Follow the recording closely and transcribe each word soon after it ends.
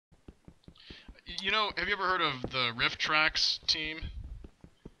You know, have you ever heard of the Riff Tracks team?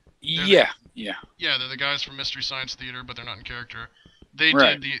 They're the Yeah, yeah, Yeah, they're the guys from Mystery Science Theater, but they're not in character. They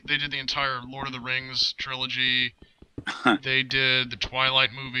right. did the entire Lord of the Rings trilogy. They did the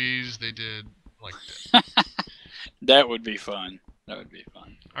Twilight movies. They did like That would be fun. That would be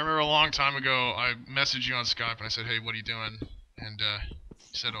fun. I remember a long time ago, I messaged you on Skype and I said, "Hey, what are you doing?" And you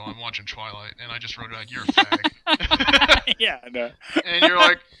said, "Oh, I'm watching Twilight." And I just wrote back, "You're a fag." Yeah, I know. and you're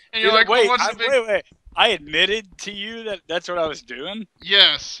like, "Well, Wait, what's the big?" wait. I admitted to you that that's what I was doing.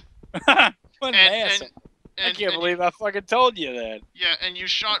 Yes. What an And asshole! I can't and you, believe I fucking told you that. yeah, and you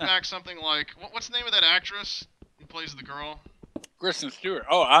shot back something like, "What's the name of that actress who plays the girl?" Kristen Stewart.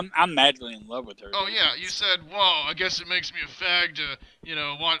 Oh, I'm madly in love with her. Oh Dude. yeah, you said, "Well, I guess it makes me a fag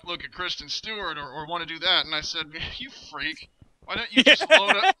to, look at Kristen Stewart or want to do that." And I said, "You freak! Why don't you just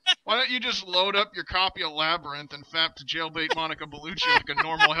load up? Why don't you just load up your copy of Labyrinth and fap to jailbait Monica Bellucci like a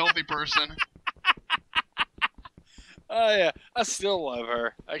normal, healthy person?" Oh yeah, I still love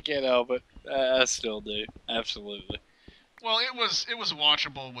her. I can't help it. I still do. Absolutely. Well, it was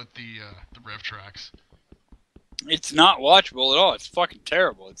watchable with the riff tracks. It's not watchable at all. It's fucking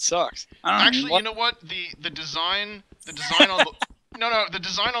terrible. It sucks. I don't even Actually, you like. know what? The design on the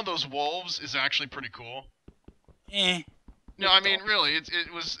design on those wolves is actually pretty cool. Eh. No, I mean really,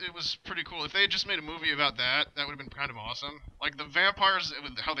 it was pretty cool. If they had just made a movie about that, that would have been kind of awesome. Like the vampires,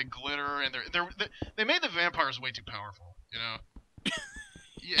 how they glitter, and they made the vampires way too powerful, you know.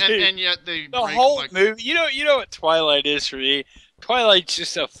 Dude, And yet they the break whole like movie. You know what Twilight is for me. Twilight's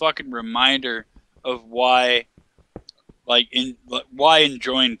just a fucking reminder of why, why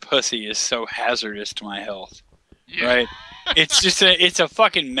enjoying pussy is so hazardous to my health. yeah. Right? It's a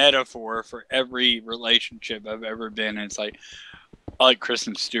fucking metaphor for every relationship I've ever been in. It's like I like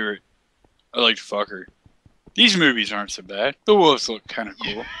Kristen Stewart. I like to fuck her. These movies aren't so bad. The wolves look kind of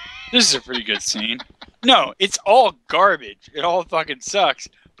cool. This is a pretty good scene. No, it's all garbage. It all fucking sucks.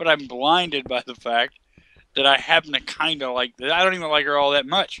 But I'm blinded by the fact that I happen to kind of like. I don't even like her all that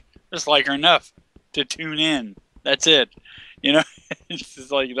much. Just like her enough to tune in. That's it. You know, it's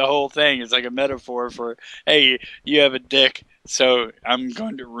just like the whole thing is like a metaphor for, hey, you have a dick, so I'm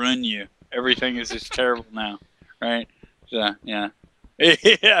going to ruin you. Everything is just terrible now, right? So yeah,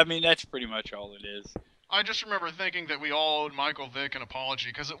 I mean that's pretty much all it is. I just remember thinking that we all owed Michael Vick an apology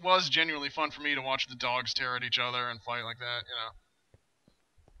because it was genuinely fun for me to watch the dogs tear at each other and fight like that, you know.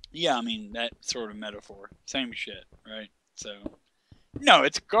 Yeah, I mean that sort of metaphor, same shit, right? So no,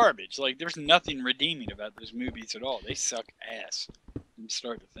 it's garbage. Like there's nothing redeeming about those movies at all. They suck ass from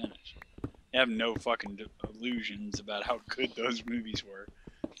start to finish. They have no fucking illusions about how good those movies were.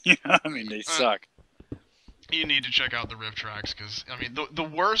 You know, I mean they suck. You need to check out the riff tracks because I mean the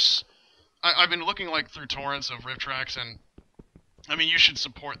worse. I've been looking like through torrents of riff tracks and I mean you should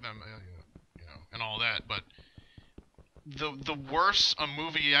support them, and all that. But the worse a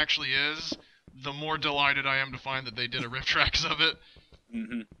movie actually is, the more delighted I am to find that they did a riff tracks of it.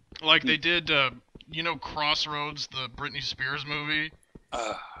 Mm-hmm. Like they did, Crossroads, the Britney Spears movie.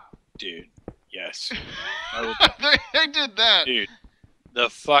 Dude, yes. they did that. Dude, the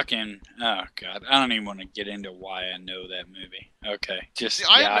fucking oh god, I don't even want to get into why I know that movie. Okay, just See,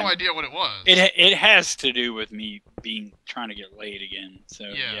 I had no idea what it was. It has to do with me trying to get laid again. So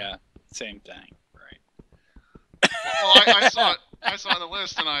Yeah. same thing, right? Well, I saw it. I saw it on the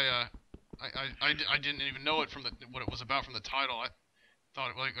list, and I didn't even know what it was about from the title. I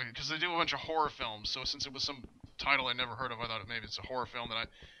thought it like because they do a bunch of horror films. So since it was some title I never heard of, I thought maybe it's a horror film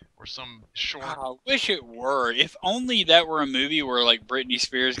or some short. I wish it were. If only that were a movie where like Britney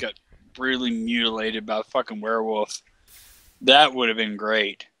Spears got brutally mutilated by a fucking werewolf. That would have been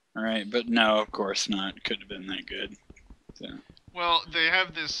great, all right? But no, of course not. Couldn't have been that good. So. Well, they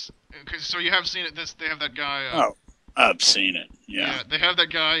have this. So you have seen it. They have that guy. Oh, I've seen it. Yeah. They have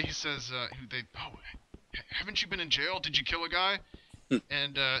that guy. He says, haven't you been in jail? Did you kill a guy?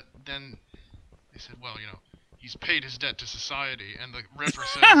 And then they said, well, he's paid his debt to society. And the riffer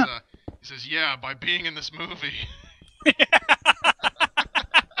says, he says, yeah, by being in this movie.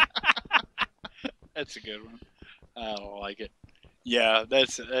 That's a good one. I don't like it. Yeah,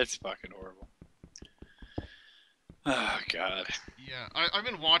 that's fucking horrible. Oh god. Yeah, I've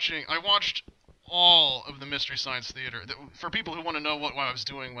been watching. I watched all of the Mystery Science Theater. For people who want to know what I was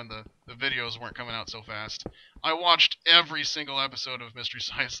doing when the videos weren't coming out so fast, I watched every single episode of Mystery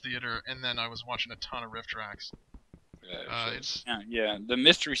Science Theater, and then I was watching a ton of riff tracks. Yeah, the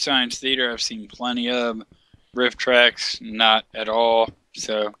Mystery Science Theater I've seen plenty of. Riff tracks, not at all.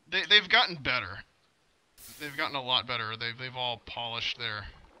 So they've gotten better. They've gotten a lot better. They've all polished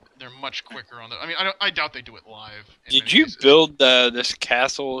they're much quicker on the. I mean, I doubt they do it live. Did you build this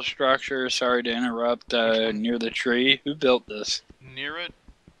castle structure? Sorry to interrupt. Near the tree. Who built this? Near it.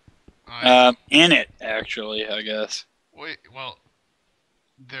 In it, actually, I guess. Wait. Well,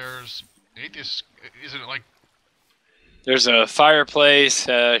 there's atheist. Is it like? There's a fireplace,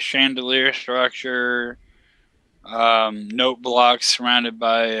 chandelier structure, note blocks surrounded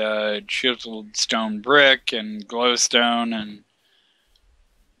by chiseled stone brick and glowstone, and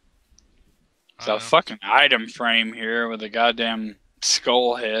it's a fucking item frame here with a goddamn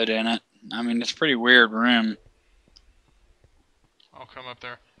skull head in it. I mean, it's a pretty weird room. I'll come up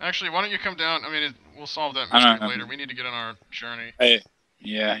there. Actually, why don't you come down? I mean, we'll solve that mystery later. We need to get on our journey. Hey,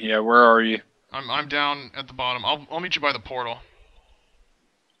 yeah. Where are you? I'm down at the bottom. I'll meet you by the portal.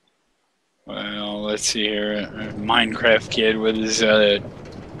 Well, let's see here. A Minecraft kid with his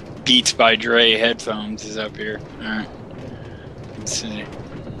Beats by Dre headphones is up here. All right. Let's see.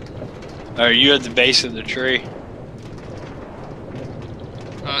 Are you at the base of the tree?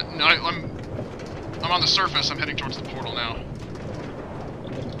 No, I'm on the surface. I'm heading towards the portal now.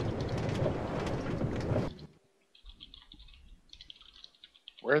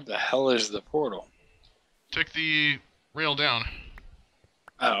 Where the hell is the portal? Take the rail down.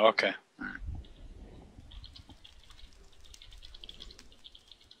 Oh, okay.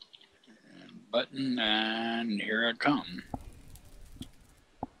 Button, and here I come.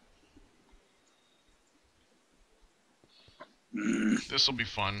 This will be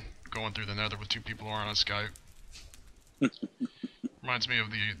fun, going through the nether with two people who aren't on Skype. Reminds me of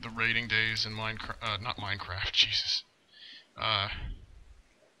the raiding days in Minecraft, not Minecraft, Jesus.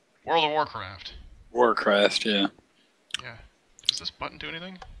 World of Warcraft. Warcraft, yeah. Yeah. Does this button do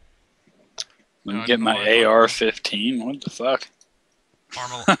anything? Let me get my AR-15. What the fuck?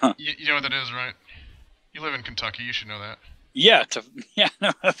 you know what that is, right? You live in Kentucky. You should know that. Yeah,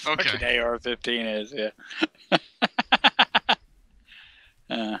 no, fucking AR-15 is, yeah.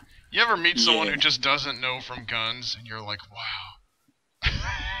 You ever meet someone who just doesn't know from guns, and you're like, wow.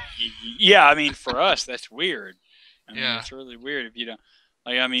 Yeah, I mean, for us, that's weird. I mean, yeah. It's really weird if you don't.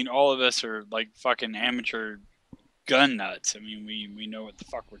 Like, I mean, all of us are, like, fucking amateur gun nuts. I mean, we know what the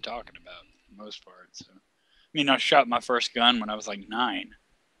fuck we're talking about, for the most part, so. I mean, I shot my first gun when I was, like, 9.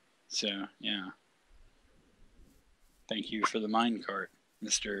 So, yeah. Thank you for the minecart,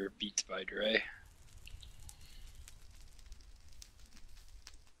 Mr. Beats by Dre.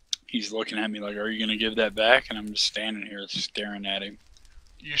 He's looking at me like, are you going to give that back? And I'm just standing here staring at him.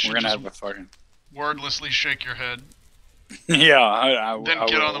 We're going to have a fucking... wordlessly shake your head. Yeah, I Then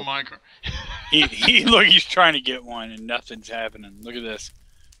get on the minecart. Look, he's trying to get one and nothing's happening. Look at this.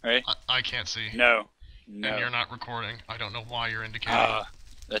 Right? I can't see. No. And you're not recording. I don't know why you're indicating.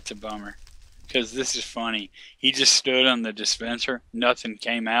 That's a bummer. Because this is funny. He just stood on the dispenser. Nothing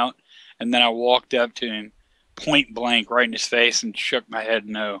came out. And then I walked up to him, point blank, right in his face, and shook my head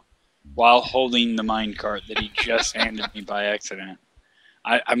no, while holding the minecart that he just handed me by accident.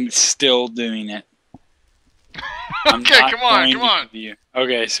 I'm still doing it. Okay, come on.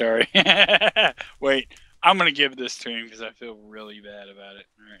 Okay, sorry. Wait, I'm going to give this to him because I feel really bad about it.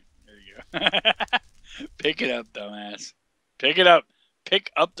 All right, there you go. Pick it up, dumbass. Pick it up.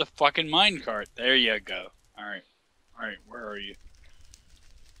 Pick up the fucking minecart. There you go. All right, where are you?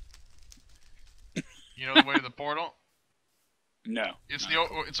 You know the way to the portal? No.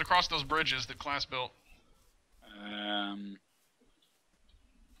 It's across those bridges that Class built.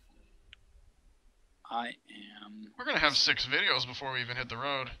 We're gonna have 6 videos before we even hit the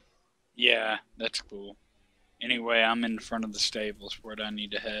road. Yeah, that's cool. Anyway, I'm in front of the stables. Where do I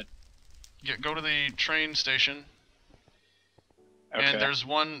need to head? Go to the train station. Okay. And there's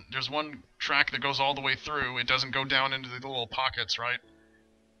one track that goes all the way through. It doesn't go down into the little pockets, right?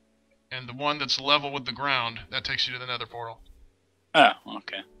 And the one that's level with the ground, that takes you to the nether portal. Oh,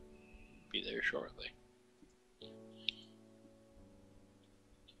 okay. Be there shortly.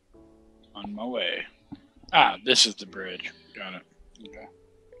 On my way. Ah, this is the bridge. Got it. Okay.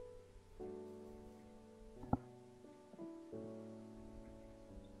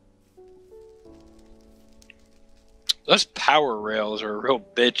 Those power rails are a real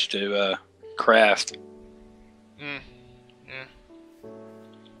bitch to craft.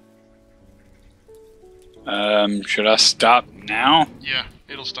 Yeah. Should I stop now? Yeah,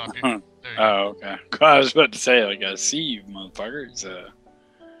 it'll stop you. Huh. There you go. Oh, okay. I was about to say, like, I see you, motherfuckers.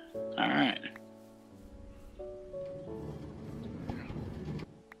 Alright.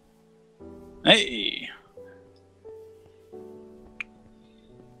 Hey!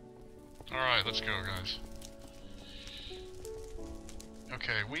 Alright, let's go, guys.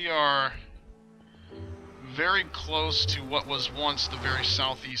 Okay, we are very close to what was once the very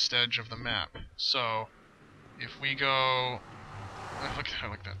southeast edge of the map. So, if we go... Look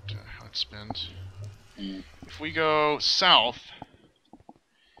how it spins. If we go south,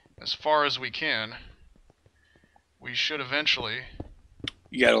 as far as we can, we should eventually...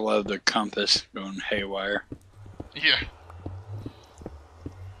 You gotta love the compass going haywire. Yeah.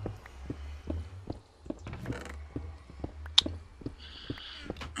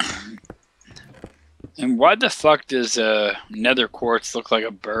 And why the fuck does nether quartz look like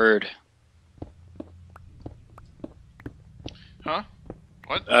a bird? Huh?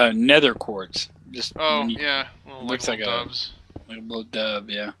 What? Nether quartz. Just oh, yeah. Little, looks like like doves. a little dove,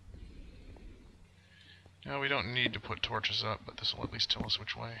 yeah. No, we don't need to put torches up, but this will at least tell us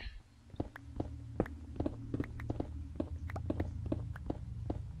which way.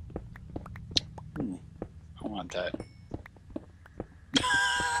 Ooh, I want that.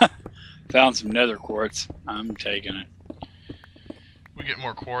 Found some nether quartz. I'm taking it. We get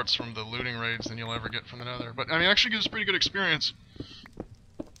more quartz from the looting raids than you'll ever get from the nether. But, I mean, it actually gives pretty good experience.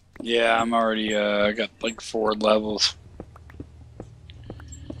 Yeah, I'm already, I got like 4 levels.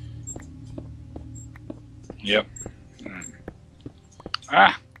 Yep.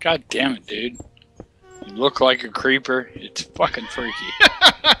 Ah, god damn it, dude. You look like a creeper. It's fucking freaky.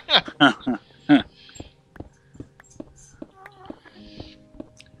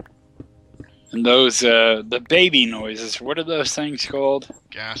 And those, the baby noises, what are those things called?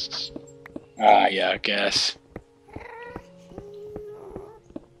 Ghasts. Ah, yeah, gas.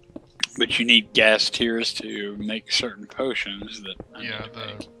 But you need gas tears to make certain potions that... Yeah,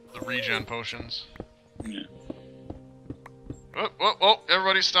 the regen potions. Yeah. Oh,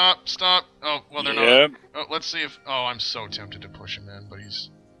 everybody stop, stop. Oh, well, they're Yep. not. Oh, let's see if... Oh, I'm so tempted to push him in, but he's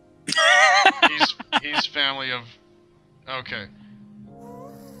family of... Okay.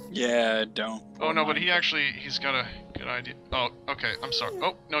 Yeah, don't. Oh, no, but he's got a good idea. Oh, okay, I'm sorry.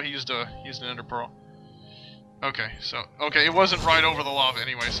 Oh, no, he used an ender pearl. Okay, so... Okay, it wasn't right over the lava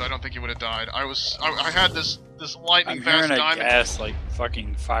anyway, so I don't think he would have died. I had this lightning fast I'm hearing a diamond... gas, like,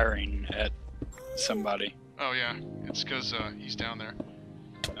 fucking firing at somebody. Oh, yeah. It's because he's down there.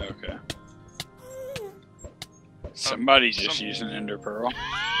 Okay. Somebody just used an ender pearl.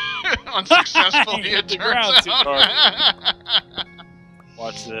 Unsuccessfully, Hit it the turns ground too out.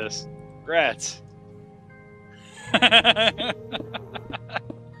 Watch this. Grats.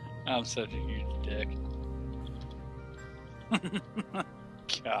 I'm such a huge dick.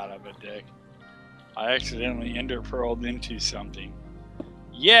 God, I'm a dick. I accidentally ender pearled into something.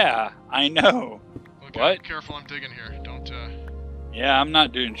 Yeah, I know. Okay, What? Careful, I'm digging here. Don't, Yeah, I'm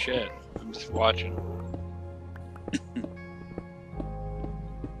not doing shit. I'm just watching.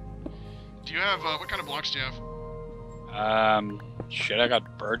 Do you have, what kind of blocks do you have? Shit, I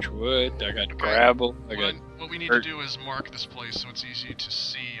got birch wood, I got Okay. gravel, I got... What we need to do is mark this place so it's easy to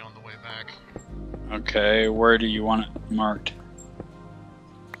see on the way back. Okay, where do you want it marked?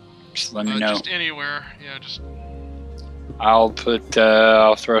 Just let me know. Just anywhere. Yeah, just... I'll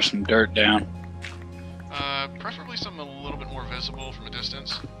throw some dirt down. Preferably something a little bit more visible from a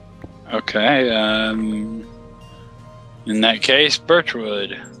distance. Okay, in that case,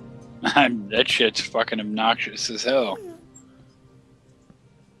 birchwood. That shit's fucking obnoxious as hell.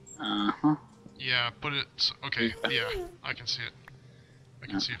 Uh-huh. Yeah, put it... Okay, yeah, I can see it. I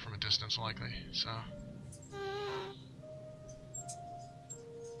can see it from a distance, likely, so...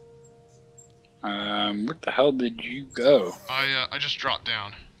 Where the hell did you go? I just dropped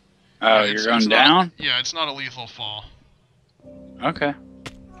down. Oh, Yeah, you're going down? Yeah, it's not a lethal fall. Okay.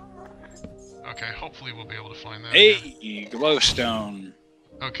 Okay, hopefully we'll be able to find that. Hey, glowstone.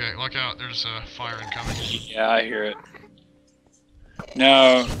 Okay, look out, there's fire incoming. Yeah, I hear it.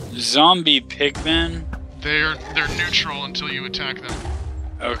 No, zombie pigmen? They're neutral until you attack them.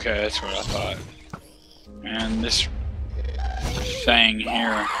 Okay, that's what I thought. And this thing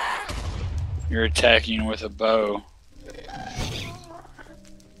here, you're attacking with a bow.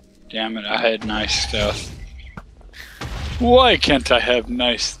 Damn it, I had nice stuff. Why can't I have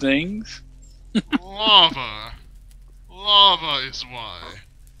nice things? Lava! Lava is why.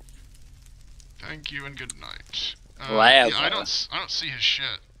 Thank you and good night. Lava. Yeah, I don't see his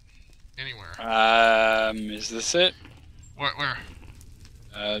shit anywhere. Is this it? Where?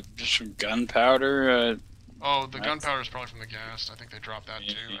 Just some gunpowder. Oh, the gunpowder is probably from the gas. I think they dropped that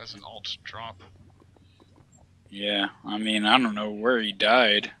too as an alt drop. Yeah, I mean, I don't know where he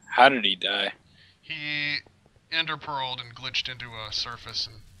died. How did he die? He ender pearled and glitched into a surface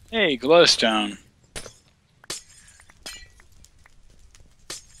and... Hey, glowstone.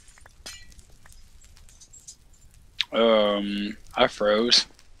 I froze.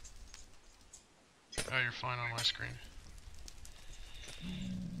 Oh, you're you're fine on my screen.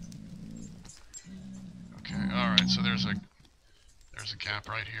 Okay, alright, so there's a gap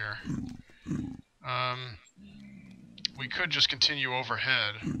right here. We could just continue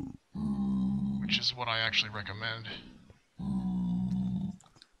overhead, which is what I actually recommend.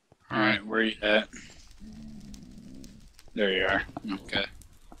 Alright, where you at? There you are. Okay.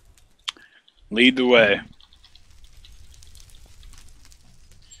 Lead the way.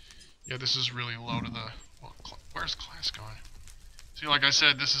 Yeah, this is really low to the... Well, where's class going? See, like I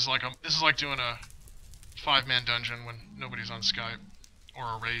said, this is like doing a 5-man dungeon when nobody's on Skype, or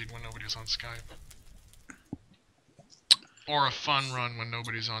a raid when nobody's on Skype, or a fun run when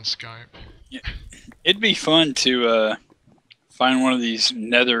nobody's on Skype. Yeah. It'd be fun to find one of these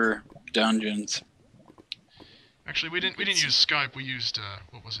nether dungeons. Actually, we didn't use Skype. We used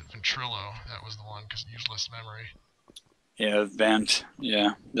what was it, Ventrilo? That was the one because it used less memory. Yeah, Vent.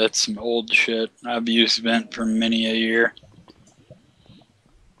 Yeah, that's some old shit. I've used Vent for many a year.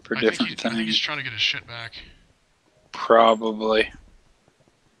 For different things. I think he's trying to get his shit back. Probably.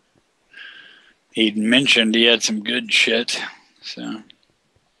 He'd mentioned he had some good shit, so.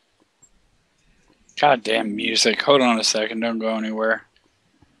 Goddamn music. Hold on a second. Don't go anywhere.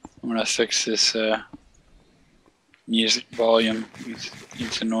 I'm gonna fix this music volume.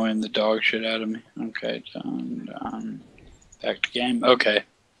 It's annoying the dog shit out of me. Okay, done. Back to game. Okay.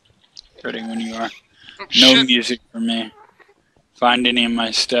 Ready when you are. Oh, no shit. music for me. Find any of my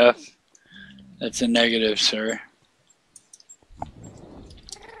stuff. That's a negative, sir.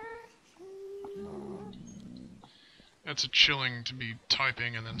 That's a chilling to be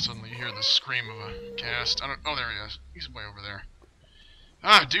typing and then suddenly you hear the scream of a ghast. Oh, there he is. He's way over there.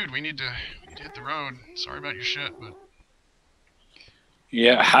 Ah, dude, we need to hit the road. Sorry about your shit, but...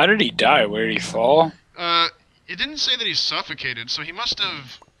 Yeah, how did he die? Where did he fall? It didn't say that he suffocated, so he must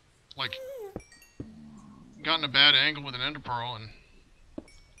have, like, gotten a bad angle with an ender pearl and...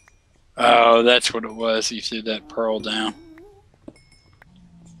 Oh, that's what it was. He threw that pearl down.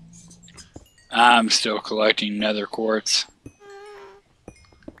 I'm still collecting nether quartz.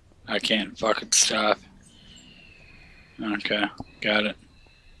 I can't fucking stop. Okay, got it.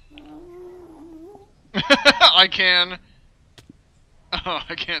 I can. Oh,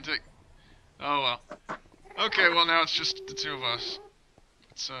 I can't take... Oh, well. Okay, well, now it's just the two of us.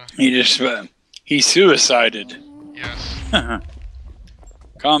 It's, he suicided. Yes.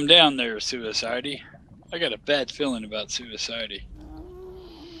 Calm down there, suicidey. I got a bad feeling about suicidey.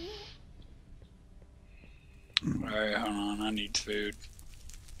 Alright, hold on, I need food.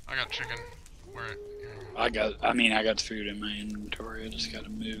 I got chicken. Where? I got food in my inventory. I just gotta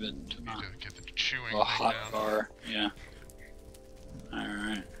move it to my need to get the chewing little thing hot down. bar. Yeah.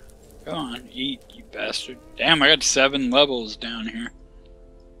 Alright. Go on, eat, you bastard. Damn, I got 7 levels down here.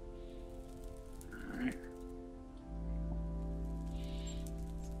 Alright.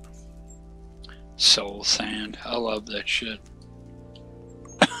 Soul sand. I love that shit.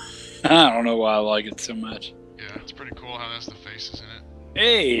 I don't know why I like it so much. Yeah, it's pretty cool how that's the faces in it.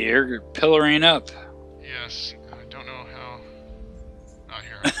 Hey, you're pillaring up. Yes, I don't know how... Not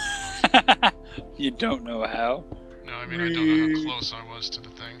here. You don't know how? No, I mean, I don't know how close I was to the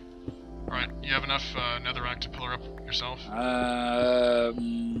thing. Alriite, you have enough netherrack to pillar up yourself?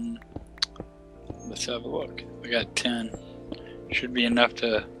 Let's have a look. I got 10. Should be enough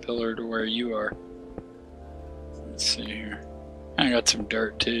to pillar to where you are. Let's see here. I got some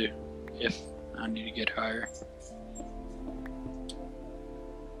dirt too, if I need to get higher.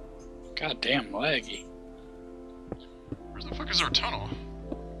 Goddamn laggy. Where the fuck is our tunnel?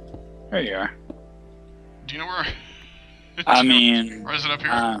 There you are. Do you know where... I mean... Or is it up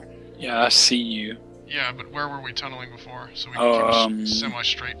here? Yeah, I see you. Yeah, but where were we tunneling before? So we can keep a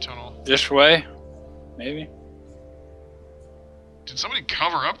semi-straight tunnel. This way? Maybe? Did somebody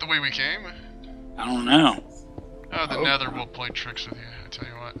cover up the way we came? I don't know. Oh, the nether will play tricks with you, I tell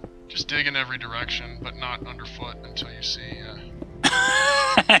you what. Just dig in every direction, but not underfoot until you see...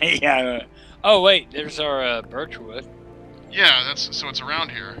 Yeah. Oh, wait, there's our birchwood. Yeah, so it's around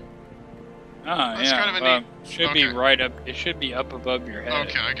here. Oh, that's yeah. kind of a neat... Should be right up. It should be up above your head.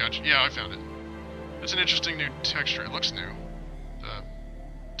 Okay, I got you. Yeah, I found it. It's an interesting new texture. It looks new. The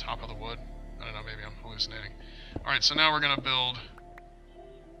top of the wood. I don't know, maybe I'm hallucinating. Alright, so now we're going to build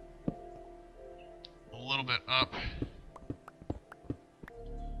a little bit up.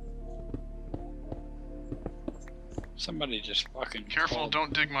 Somebody just fucking... Careful,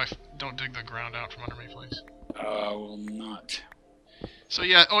 don't dig the ground out from under me, please. I will not. So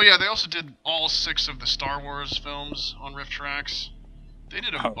yeah, oh yeah, they also did all 6 of the Star Wars films on Rift Tracks. They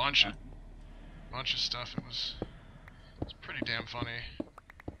did a bunch of stuff. It was pretty damn funny.